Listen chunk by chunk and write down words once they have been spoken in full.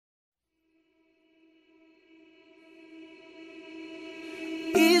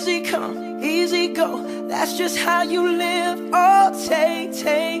come, easy go. That's just how you live. Oh,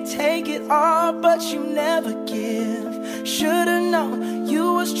 take it all, but you never give. Should've known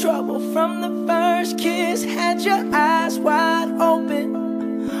you was trouble from the first kiss. Had your eyes wide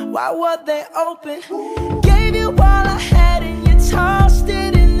open. Why were they open? Gave you all I had and you tossed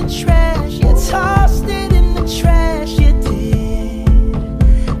it in the trash. You tossed it in the trash, you did.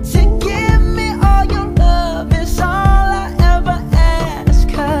 To give me all your love is all I ever ask.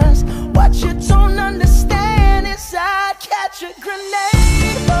 Cause what you don't understand is I'd catch a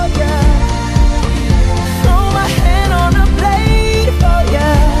grenade for ya. Throw my hand on a blade for ya.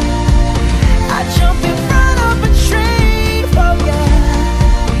 I'd jump in front of a train for ya.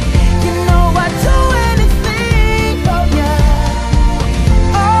 You know I'd do anything for ya.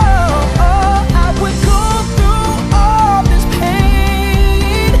 Oh, I would go through all this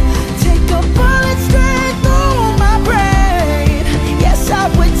pain. Take a bullet straight through my brain. Yes, I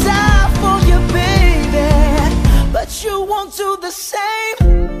would die for you, baby, but you won't do the same.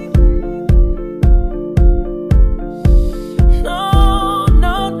 No,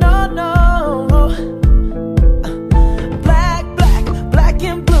 no, no, no. Black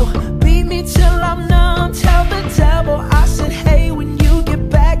and blue, beat me till I'm numb. Tell the devil I said hey when you get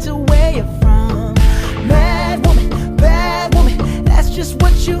back to where you're from. Bad woman, that's just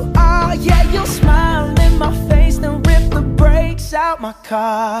what you are. Yeah, you'll smile in my face, then rip the brakes out my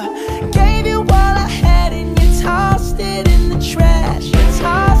car. Gave you all I had and you tossed it in the trash. You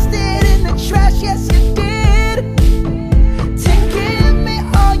tossed it in the trash, yes you did. To give me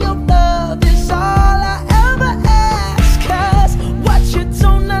all your love is all I ever ask. Cause what you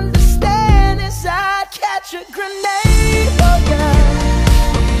don't understand is I'd catch a grenade for ya.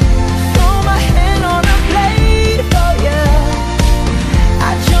 Throw my hand on a blade for ya.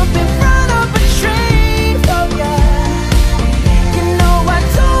 I'd jump in front of a train for ya. You know I'd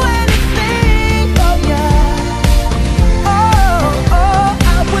do anything for ya. Oh,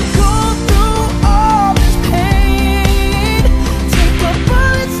 I would go through all this pain. Take a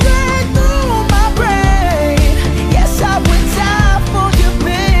bullet straight through my brain. Yes, I would die for you,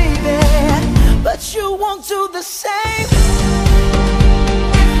 baby, but you won't do the same.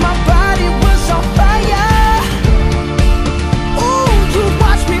 If my body was on fire, ooh, you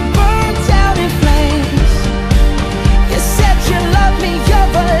watch me burn down in flames. You said you love me, you're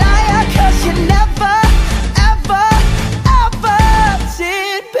a liar, cause you never, ever, ever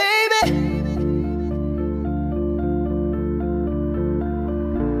did, baby.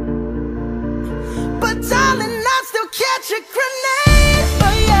 But darling, I'd still catch a grenade